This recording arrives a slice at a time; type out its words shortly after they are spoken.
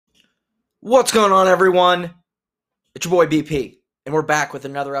What's going on, everyone? It's your boy BP, and we're back with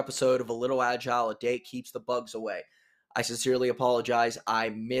another episode of A Little Agile, A Day Keeps the Bugs Away. I sincerely apologize. I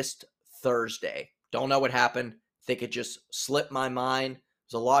missed Thursday. Don't know what happened. Think it just slipped my mind.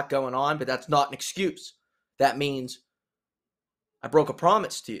 There's a lot going on, but that's not an excuse. That means I broke a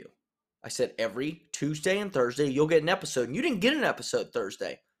promise to you. I said every Tuesday and Thursday you'll get an episode, and you didn't get an episode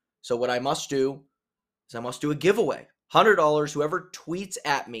Thursday. So what I must do is I must do a giveaway. $100, whoever tweets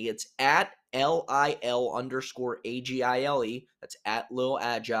at me, it's at LIL_AGILE. That's at Lil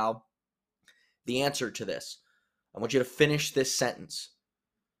Agile. The answer to this, I want you to finish this sentence.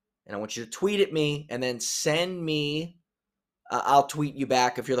 And I want you to tweet at me and then send me, I'll tweet you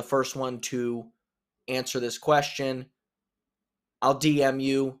back if you're the first one to answer this question. I'll DM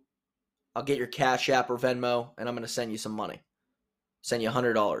you. I'll get your Cash App or Venmo, and I'm going to send you some money. Send you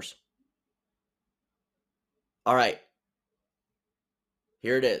 $100. All right.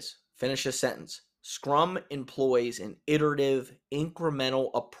 Here it is. Finish a sentence. Scrum employs an iterative,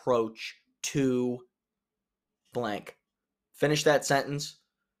 incremental approach to blank. Finish that sentence,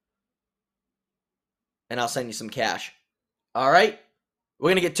 and I'll send you some cash. All right?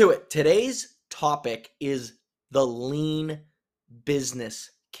 We're going to get to it. Today's topic is the lean business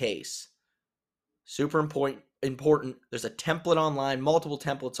case. Super important. There's a template online, multiple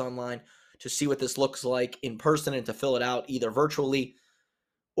templates online to see what this looks like in person and to fill it out either virtually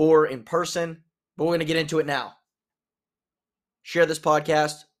or in person, but we're going to get into it now. Share this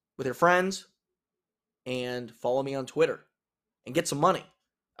podcast with your friends and follow me on Twitter and get some money.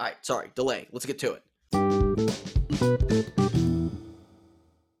 All right, sorry, delay. Let's get to it.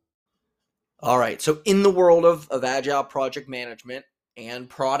 All right, so in the world of agile project management and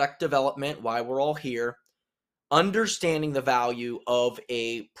product development, why we're all here, understanding the value of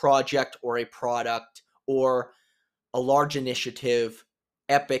a project or a product or a large initiative,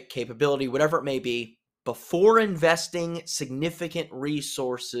 epic capability, whatever it may be, before investing significant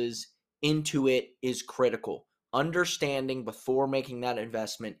resources into it is critical. Understanding before making that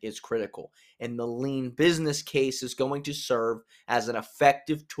investment is critical. And the lean business case is going to serve as an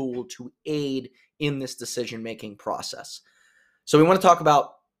effective tool to aid in this decision-making process. So we want to talk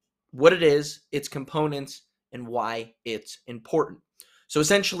about what it is, its components, and why it's important. So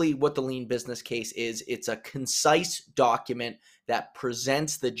essentially what the lean business case is, it's a concise document that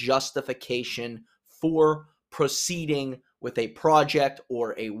presents the justification for proceeding with a project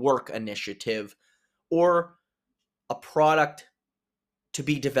or a work initiative or a product to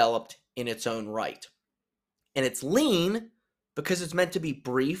be developed in its own right. And it's lean because it's meant to be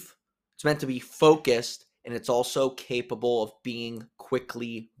brief, it's meant to be focused, and it's also capable of being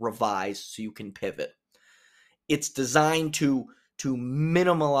quickly revised so you can pivot. It's designed to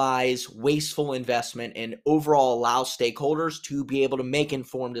minimize wasteful investment and overall allow stakeholders to be able to make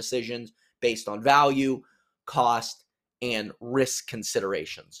informed decisions based on value, cost, and risk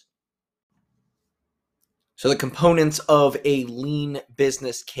considerations. So the components of a lean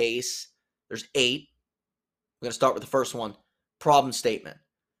business case, there's 8. I'm going to start with the first one, problem statement.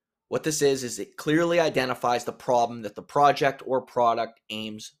 What this is it clearly identifies the problem that the project or product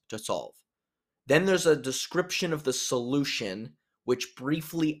aims to solve. Then there's a description of the solution, which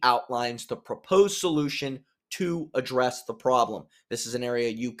briefly outlines the proposed solution to address the problem. This is an area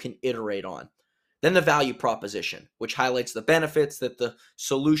you can iterate on. Then the value proposition, which highlights the benefits that the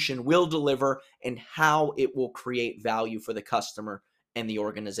solution will deliver and how it will create value for the customer and the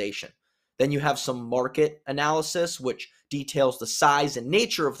organization. Then you have some market analysis, which details the size and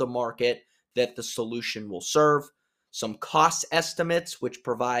nature of the market that the solution will serve. Some cost estimates, which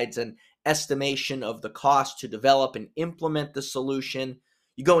provides an estimation of the cost to develop and implement the solution.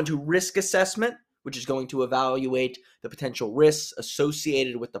 You go into risk assessment, which is going to evaluate the potential risks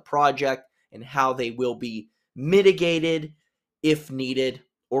associated with the project and how they will be mitigated if needed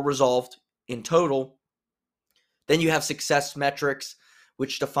or resolved in total. Then you have success metrics,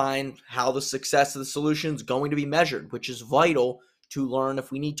 which define how the success of the solution is going to be measured, which is vital to learn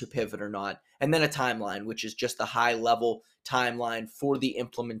if we need to pivot or not. And then a timeline, which is just a high-level timeline for the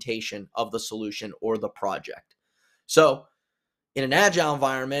implementation of the solution or the project. So in an agile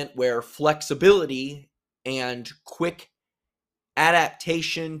environment where flexibility and quick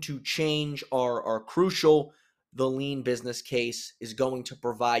adaptation to change are crucial, the lean business case is going to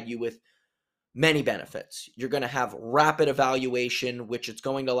provide you with many benefits. You're going to have rapid evaluation, which is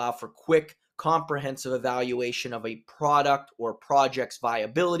going to allow for quick, comprehensive evaluation of a product or project's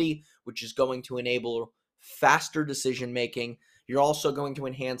viability, which is going to enable faster decision making. You're also going to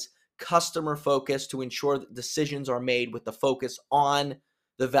enhance customer focus to ensure that decisions are made with the focus on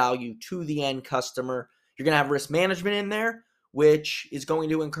the value to the end customer. You're going to have risk management in there, which is going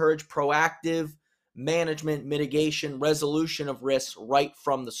to encourage proactive management, mitigation, resolution of risks right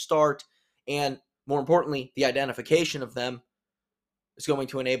from the start. And more importantly, the identification of them is going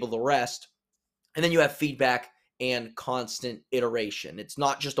to enable the rest. And then you have feedback and constant iteration. It's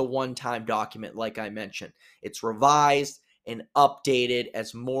not just a one-time document like I mentioned. It's revised and updated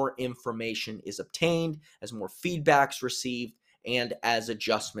as more information is obtained, as more feedback's received, and as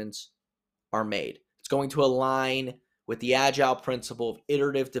adjustments are made. It's going to align with the agile principle of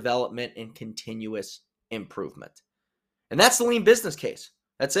iterative development and continuous improvement. And that's the lean business case.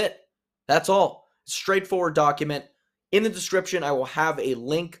 That's it. That's all. Straightforward document. In the description, I will have a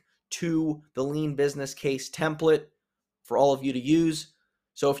link to the lean business case template for all of you to use.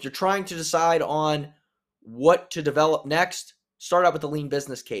 So if you're trying to decide on what to develop next, start out with the lean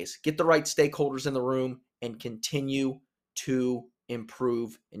business case. Get the right stakeholders in the room and continue to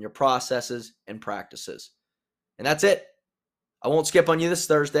improve in your processes and practices. And that's it. I won't skip on you this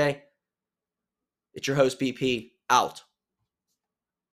Thursday. It's your host, BP, out.